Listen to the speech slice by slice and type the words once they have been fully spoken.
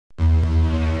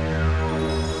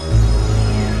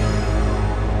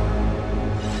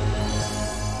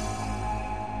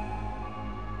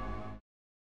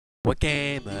We're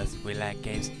gamers, we like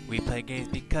games, we play games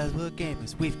because we're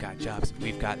gamers. We've got jobs,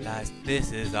 we've got lives,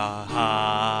 this is our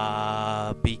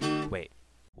hobby. Wait,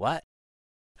 what?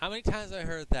 How many times have I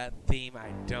heard that theme?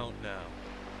 I don't know.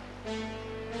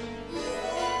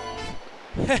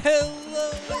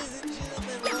 Hello, ladies and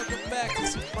gentlemen, welcome back to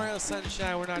Super Mario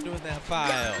Sunshine. We're not doing that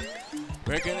file.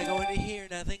 We're gonna go into here,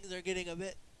 now things are getting a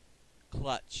bit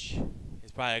clutch.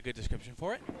 It's probably a good description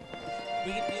for it.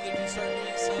 We can either start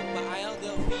doing some Isle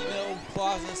Delfino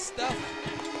Plaza stuff,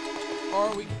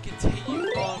 or we can continue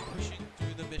on pushing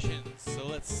through the missions. So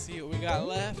let's see what we got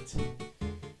left.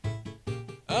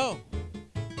 Oh!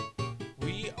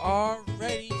 We are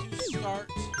ready to start.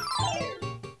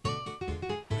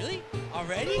 Really?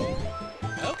 Already?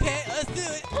 Okay, let's do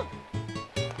it!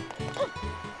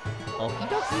 Okie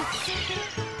dokie.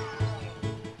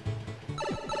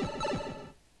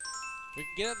 We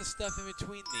can get other stuff in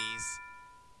between these,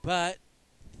 but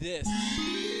this.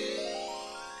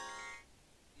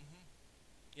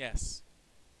 Yes.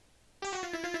 We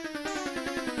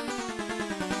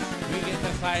get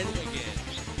to fight it again.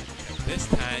 And this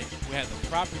time, we have the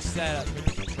proper setup for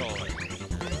the controller.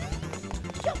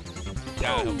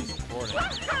 Gotta hope it's recording.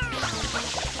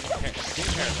 Okay, be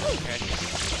careful, okay?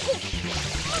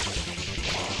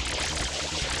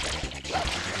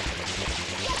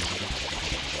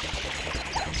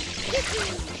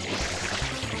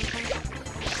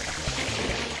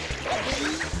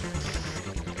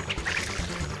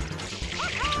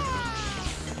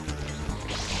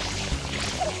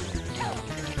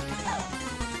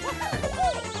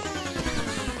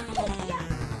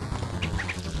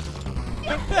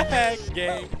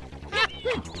 Game. There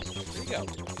you go.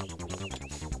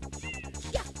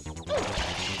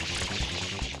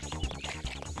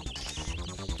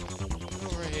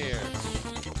 Over here.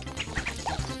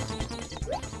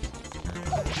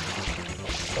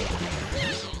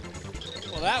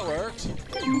 Well, that worked.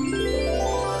 These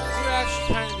are actually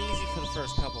kind of easy for the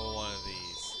first couple of one of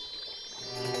these.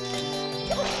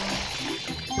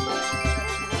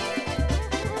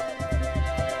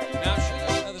 Now, sure,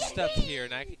 there's other stuff here,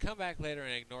 and I can come back later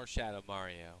and ignore Shadow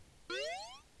Mario.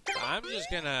 I'm just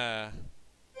gonna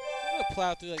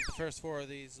plow through like the first four of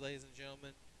these, ladies and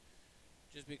gentlemen,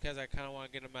 just because I kind of want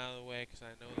to get them out of the way, because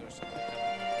I know there's something coming.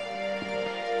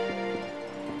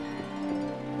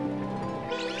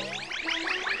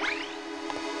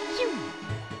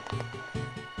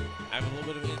 I have a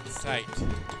little bit of insight.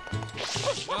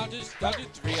 I'll do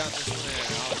 3 on this one,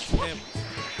 and I'll attempt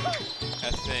a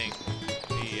thing.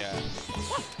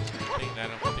 Thing that I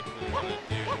don't particularly want to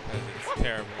do because it's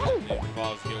terrible. It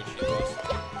involves Yoshi's most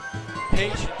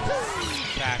patient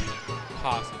fashion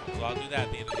possible. So I'll do that at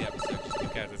the end of the episode just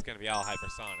because it's going to be all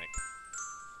hypersonic.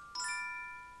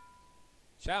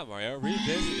 Shadow Mario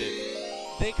Revisited.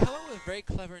 They come up with very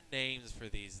clever names for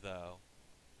these, though.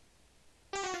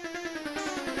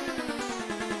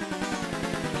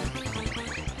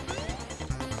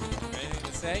 Anything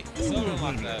to say? I still don't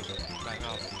like that.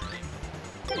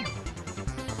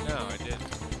 No, I didn't.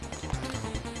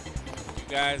 You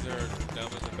guys are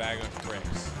dumb as a bag of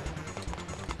bricks.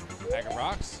 Bag of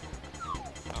rocks?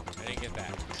 Oh, I didn't get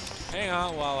that. Hang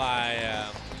on while I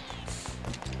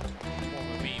form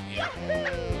a beam here.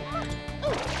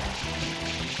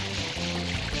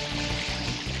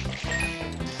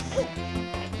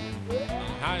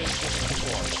 How did you get this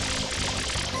before?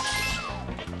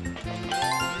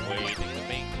 Waiting the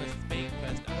main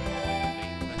quest,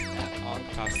 at all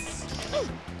costs.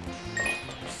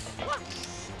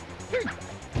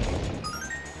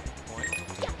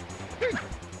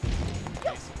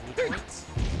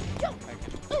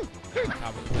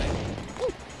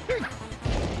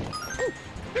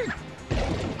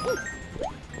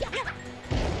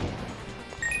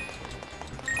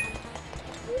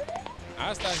 I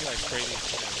was thought you like spray these in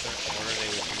a certain order they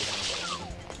would be on.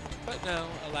 But no,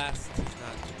 alas, it is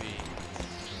not to be.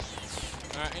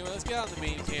 Alright, anyway, let's get on the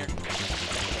beams here.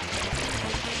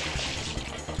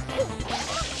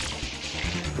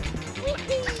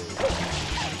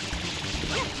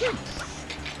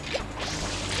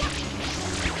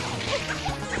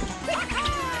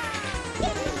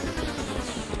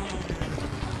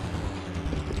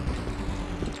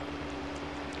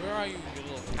 Where are you, you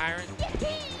little tyrant?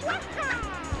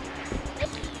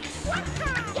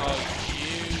 Oh,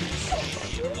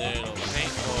 you little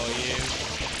paintball, you.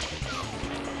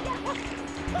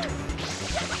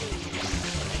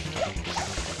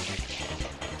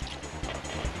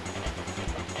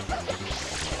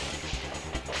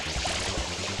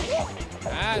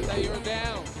 Ah, I thought you were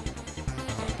down.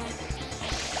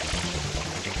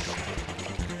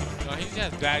 No, he just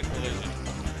has bad collision.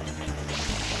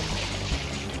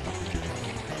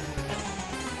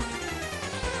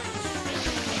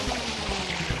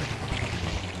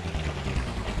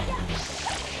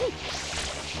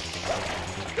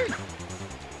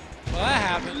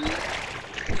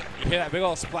 hear that big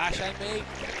old splash I made?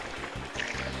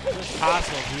 It's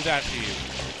possible to do that to you.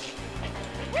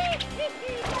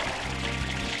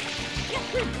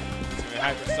 So we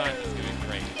have the sun is doing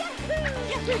great.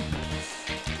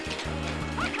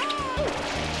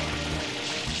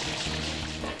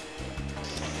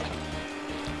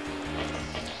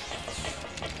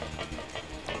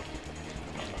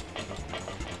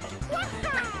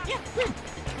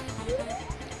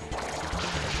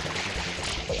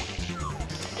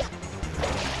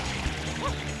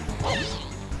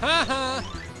 Haha!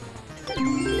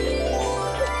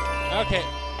 Okay,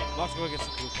 let's go get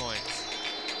some blue coins.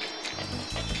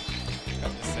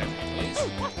 Got this second, please.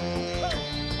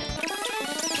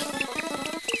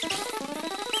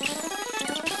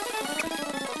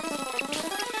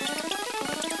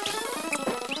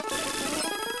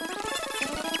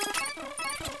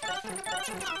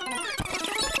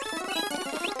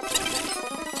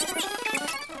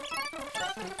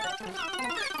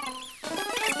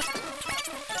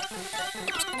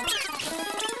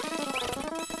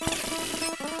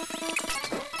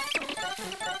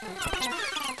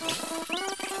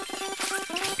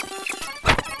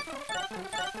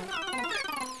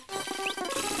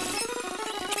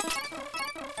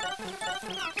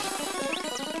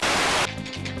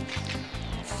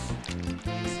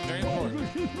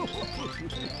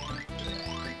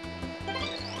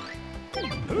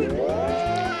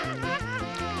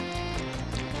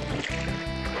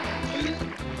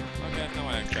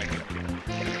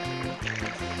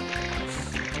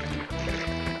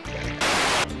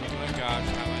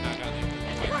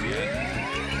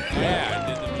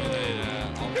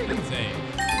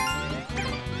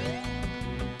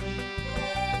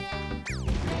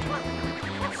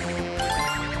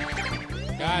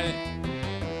 Got it.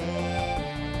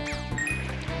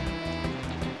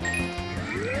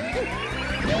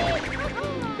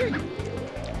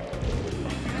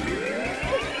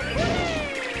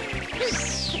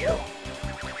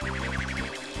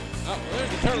 Oh, there's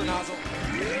the turbo nozzle.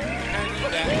 I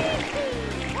need that.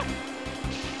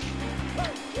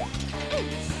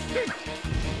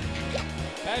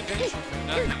 That adventure for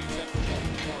nothing except for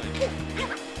coins.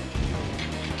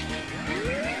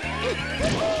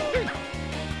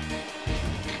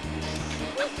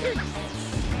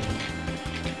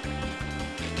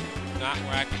 Not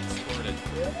where I can squirt it.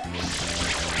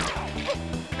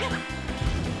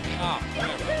 Oh,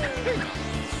 whatever.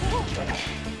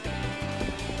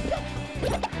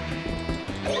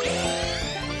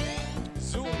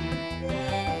 Zoom.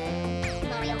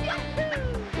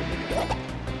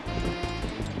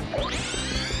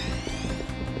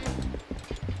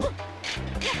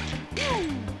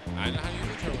 I know how to use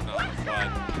the turbo nozzle,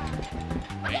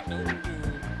 but ain't no do.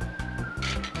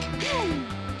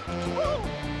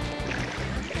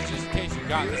 Just in case you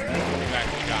got this, you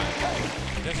actually got it.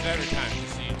 Just every time,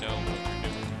 just so you know what you're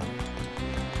doing.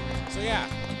 So yeah,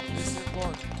 this is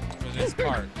important for this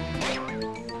part.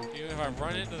 Even if I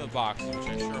run into the box, which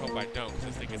I sure hope I don't, because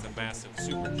this thing is a massive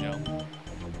super jump.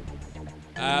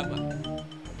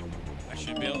 I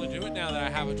should be able to do it now that I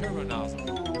have a turbo nozzle.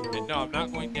 And no, I'm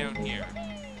not going down here.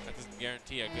 That doesn't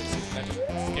guarantee a good success. That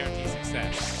doesn't guarantee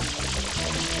success.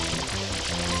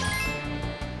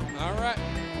 Alright,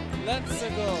 let's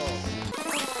go.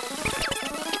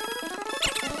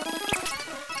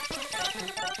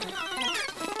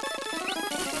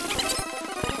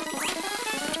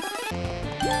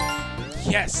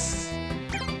 Yes!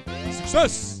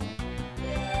 Success!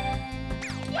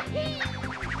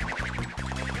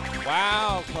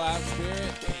 Wow, Cloud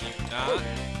Spirit, can you not?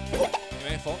 You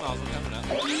made full nozzle coming up.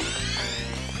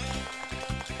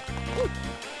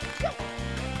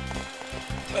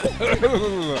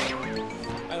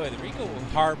 By the way, the Rico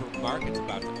Harbor Market's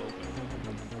about to open.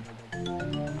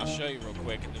 I'll show you real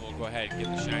quick, and then we'll go ahead and get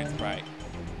the Shine Sprite.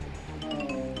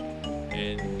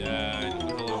 And I don't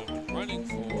know how long I've been running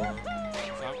for,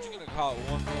 so I'm just going to call it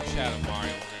one more Shadow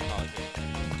Mario. We're going to call it good.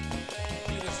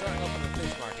 We're going to start opening the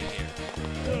fish market here.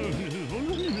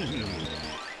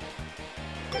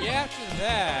 Yeah, after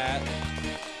that...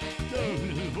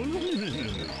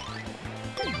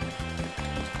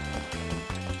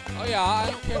 Oh yeah, I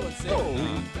don't care what's there or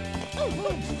not.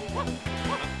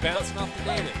 I'm bouncing off the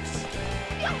natives.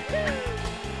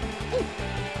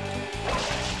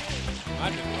 I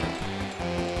can work.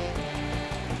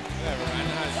 Whatever, I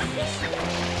know how to do this.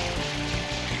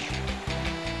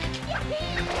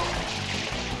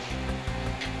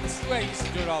 This is the way I used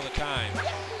to do it all the time.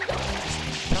 Just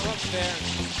come up there and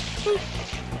boop.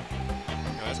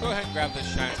 Now, let's go ahead and grab this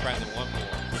Shine Sprite and then one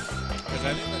more. Because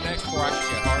I think the next four I should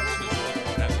get harder to do so we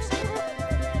won't have to see.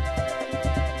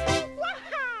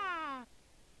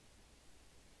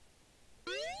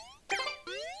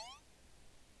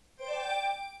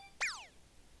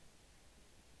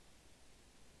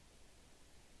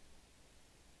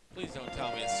 Please don't tell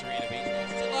me it's Serena Beach. No,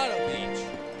 it's Gelato Beach.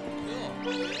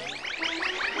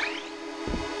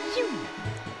 Cool.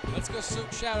 Let's go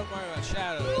soak Shadow Mario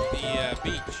Shadow at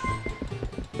the beach.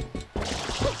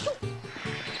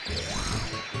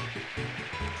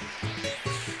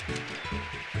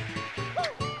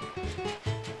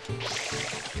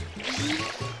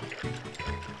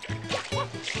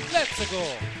 Let's go.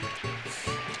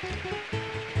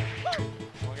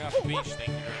 Oh, I got off the beach. Thank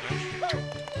you very much.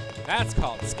 That's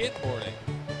called skidboarding.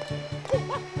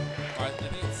 Or I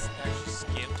think it's actually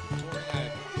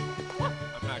skimboarding.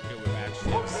 I'm not good with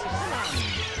adjectives.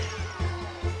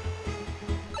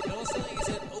 No, something he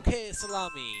said, okay,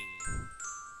 salami.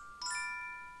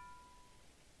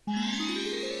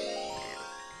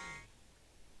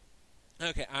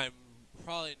 Okay, I'm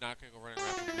probably not going to go running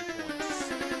around for 3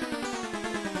 points.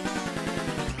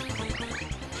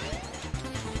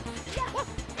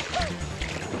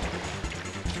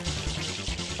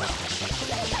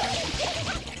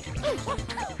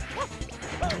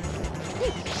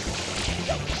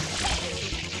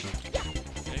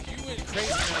 And if you went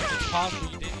crazy enough, it's possible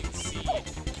you didn't even see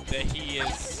that he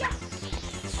is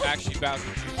actually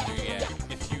Bowser Jr. yet.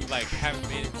 If you like haven't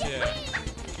made it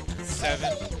to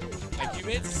 7, like you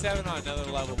made it to 7 on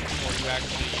another level before you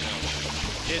actually, you know,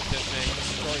 did the main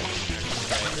story.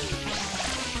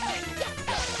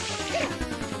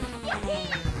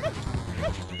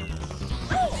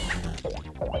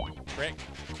 Frick.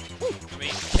 I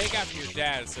mean, take after your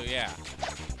dad, so yeah.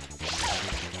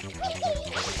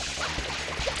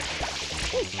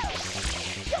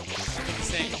 I'm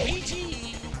saying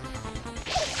Luigi.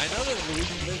 I know that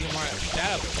Luigi lives in Mario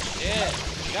Shadow, but yeah,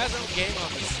 you guys don't game on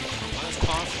this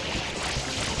console.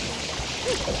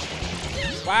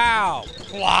 Wow.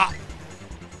 Flop.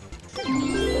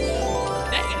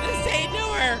 Dang it, this ain't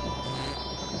newer.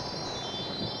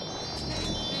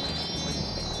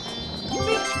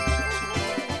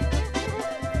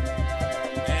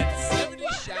 And 70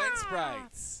 shine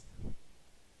sprites.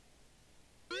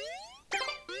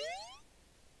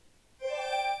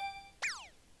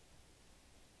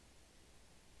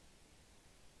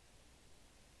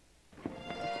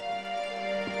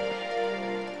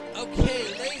 Okay,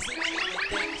 ladies and gentlemen,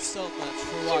 thank you so much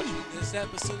for watching this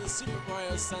episode of Super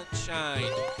Mario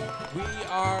Sunshine. We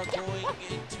are going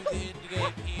into the end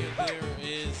game here. There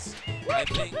is, I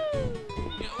think, you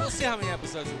know, we'll see how many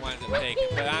episodes it winds up taking,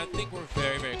 but I think we're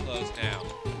very, very close now.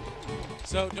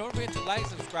 So don't forget to like,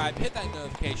 subscribe, hit that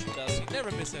notification bell so you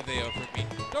never miss a video from me.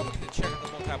 Don't forget to check out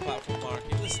the multi-platform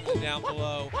market, listen down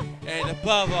below, and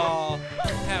above all,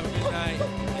 have a good night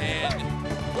and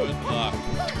good luck.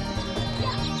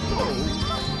 Oh.